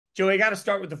Joey, I got to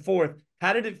start with the fourth.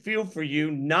 How did it feel for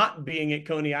you not being at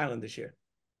Coney Island this year?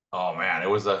 Oh man, it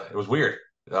was weird.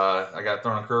 I got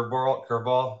thrown a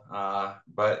curveball.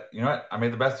 But you know what? I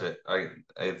made the best of it. I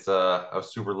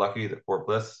was super lucky that Fort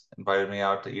Bliss invited me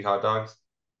out to eat hot dogs,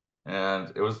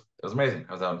 and it was amazing.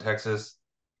 I was out in Texas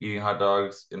eating hot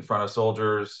dogs in front of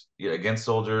soldiers, yeah, against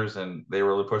soldiers, and they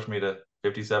really pushed me to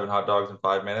 57 hot dogs in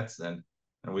 5 minutes, and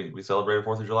we celebrated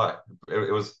Fourth of July.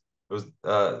 It was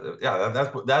yeah,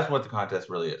 that's what the contest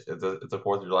really is. It's a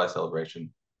Fourth of July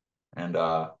celebration, and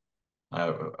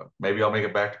maybe I'll make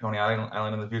it back to Coney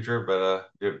Island in the future,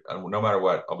 but no matter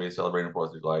what, I'll be celebrating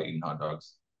Fourth of July eating hot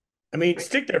dogs. I mean,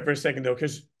 stick there for a second though,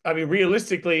 because I mean,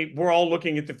 realistically, we're all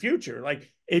looking at the future.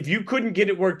 Like, if you couldn't get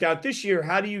it worked out this year,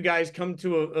 how do you guys come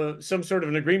to some sort of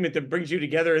an agreement that brings you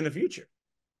together in the future?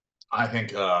 I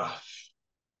think uh,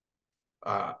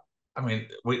 I mean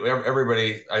we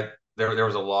everybody there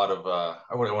was a lot of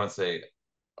I wouldn't want to say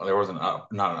there wasn't not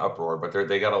an uproar, but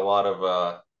they got a lot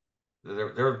of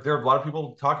there were a lot of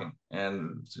people talking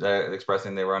and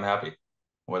expressing they were unhappy,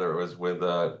 whether it was with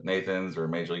Nathan's or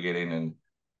Major League Eating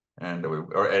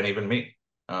and even me.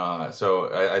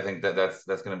 So I think that's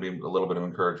going to be a little bit of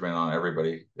encouragement on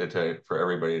everybody for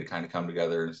everybody to kind of come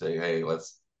together and say, hey,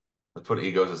 let's put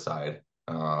egos aside.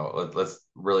 Let's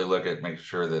really look at making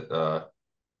sure that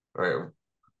right,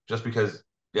 just because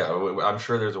yeah, I'm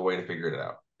sure there's a way to figure it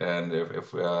out, and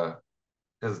if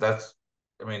because that's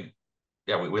I mean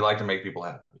yeah, we like to make people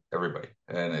happy, everybody,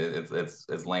 and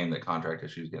it's lame that contract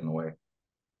issues get in the way.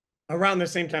 Around the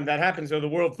same time that happens, though, the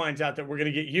world finds out that we're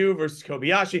going to get you versus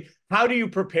Kobayashi. How do you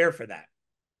prepare for that?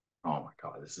 Oh my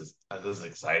God, this is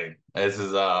exciting.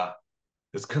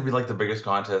 This could be like the biggest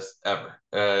contest ever.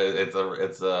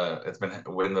 It's been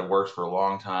in the works for a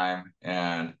long time,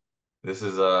 and this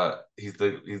is he's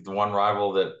the one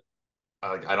rival that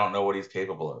I don't know what he's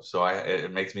capable of. So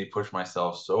it makes me push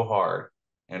myself so hard,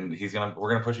 and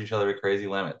we're gonna push each other to crazy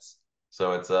limits.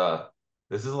 So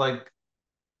this is like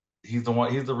he's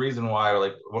the reason why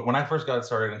like when I first got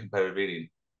started in competitive eating,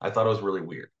 I thought it was really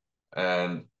weird,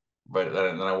 and but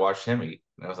then I watched him eat,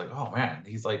 and I was like, oh man,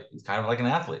 he's kind of like an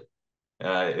athlete.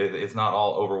 It's not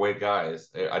all overweight guys.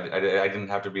 I didn't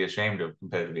have to be ashamed of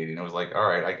competitive eating. It was like, all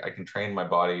right, I can train my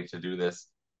body to do this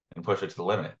and push it to the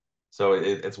limit. So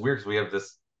it's weird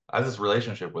because I have this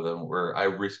relationship with him where I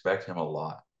respect him a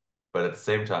lot, but at the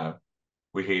same time,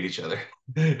 we hate each other.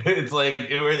 It's like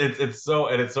it's so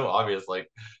obvious. Like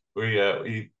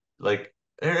we like,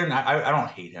 and I don't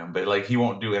hate him, but like he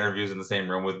won't do interviews in the same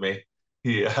room with me.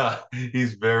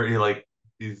 He's very like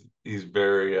he's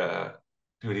very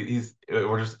dude,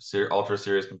 we're just ultra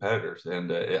serious competitors,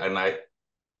 and I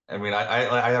mean,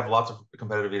 I have lots of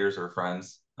competitive eaters who are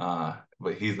friends,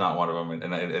 but he's not one of them,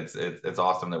 and it's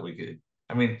awesome that we could.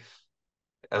 I mean,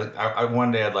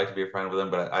 one day I'd like to be a friend with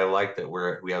him, but I like that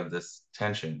we have this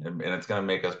tension, and it's going to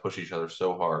make us push each other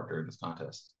so hard during this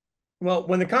contest. Well,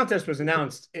 when the contest was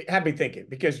announced, it had me thinking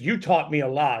because you taught me a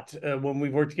lot when we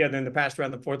worked together in the past around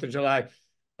the 4th of July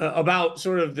about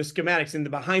sort of the schematics and the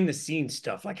behind the scenes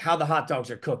stuff, like how the hot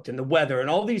dogs are cooked and the weather and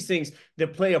all these things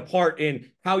that play a part in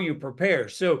how you prepare.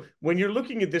 So when you're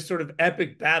looking at this sort of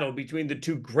epic battle between the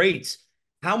two greats,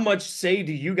 how much say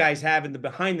do you guys have in the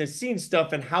behind the scenes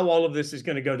stuff and how all of this is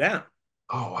going to go down?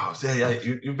 Oh wow, so, yeah,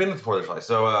 you've been with the Fourth of July,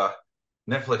 so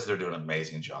Netflix, they're doing an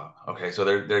amazing job. Okay, so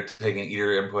they're taking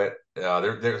eater input.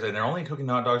 They're only cooking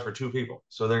hot dogs for two people,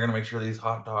 so they're gonna make sure these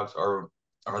hot dogs are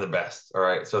the best. All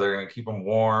right, so they're gonna keep them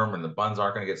warm, and the buns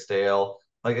aren't gonna get stale.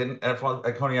 Like at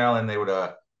Coney Island, they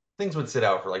would things would sit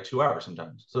out for like 2 hours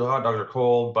sometimes. So the hot dogs are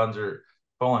cold, buns are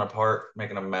falling apart,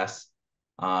 making a mess.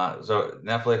 So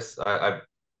Netflix,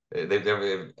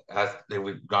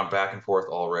 they've gone back and forth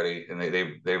already, and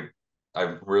they've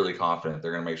I'm really confident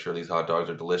they're going to make sure these hot dogs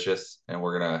are delicious, and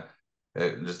we're going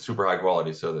to just super high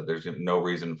quality, so that there's no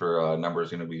reason for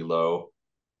numbers going to be low,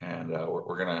 and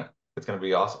we're gonna it's going to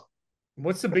be awesome.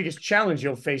 What's the biggest challenge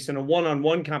you'll face in a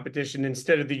one-on-one competition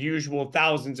instead of the usual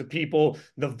thousands of people,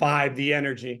 the vibe, the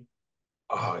energy?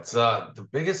 Oh, it's the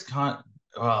biggest con.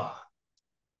 Well,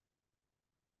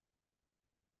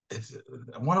 it's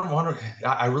one.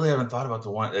 I really haven't thought about the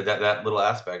one that little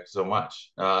aspect so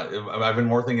much. I've been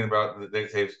more thinking about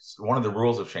one of the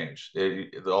rules have changed. In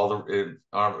all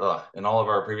of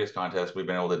our previous contests, we've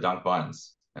been able to dunk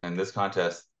buns. And this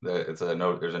contest, there's a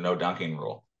no dunking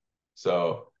rule.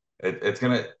 So it's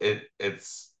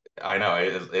I know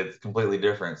it's completely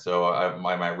different. So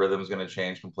my rhythm's gonna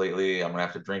change completely. I'm gonna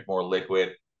have to drink more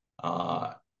liquid.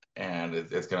 Uh, and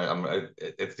it's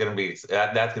gonna be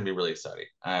that's gonna be really exciting.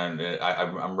 And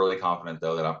I'm really confident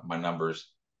though that my numbers,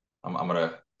 I'm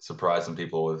gonna surprise some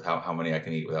people with how many I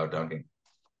can eat without dunking.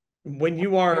 When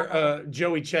you are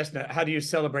Joey Chestnut, how do you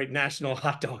celebrate National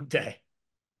Hot Dog Day?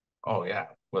 Oh yeah,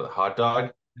 with a hot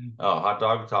dog. Oh, hot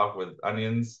dog topped with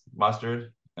onions,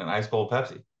 mustard, and ice cold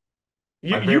Pepsi.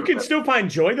 My You favorite. can still find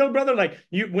joy though, brother. Like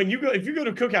you when you go if you go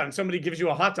to cookout and somebody gives you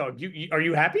a hot dog, you are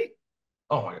you happy?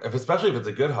 Oh my, especially if it's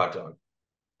a good hot dog.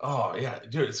 Oh yeah,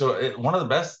 dude. So one of the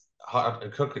best hot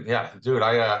cook. Yeah, dude.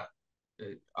 A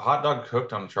hot dog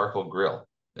cooked on a charcoal grill.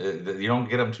 You don't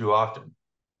get them too often.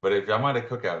 But if I'm at a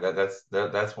cookout,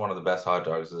 that's one of the best hot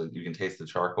dogs. You can taste the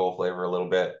charcoal flavor a little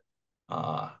bit.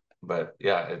 Uh, but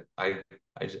yeah, I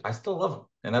still love them,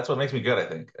 and that's what makes me good. I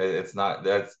think it's not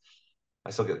that's I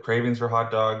still get cravings for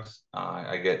hot dogs.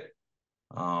 I get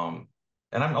um,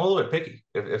 and I'm a little bit picky.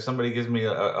 If somebody gives me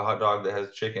a hot dog that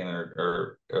has chicken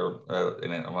or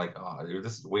in it, I'm like, oh, dude,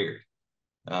 this is weird.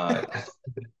 Uh,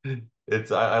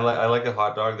 I like a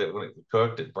hot dog that when it's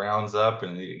cooked, it browns up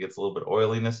and it gets a little bit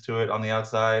oiliness to it on the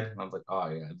outside. And I was like, oh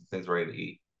yeah, this thing's ready to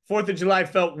eat. Fourth of July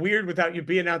felt weird without you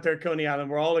being out there at Coney Island.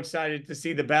 We're all excited to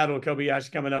see the Battle of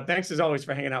Kobayashi coming up. Thanks as always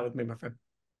for hanging out with me, my friend.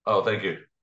 Oh, thank you.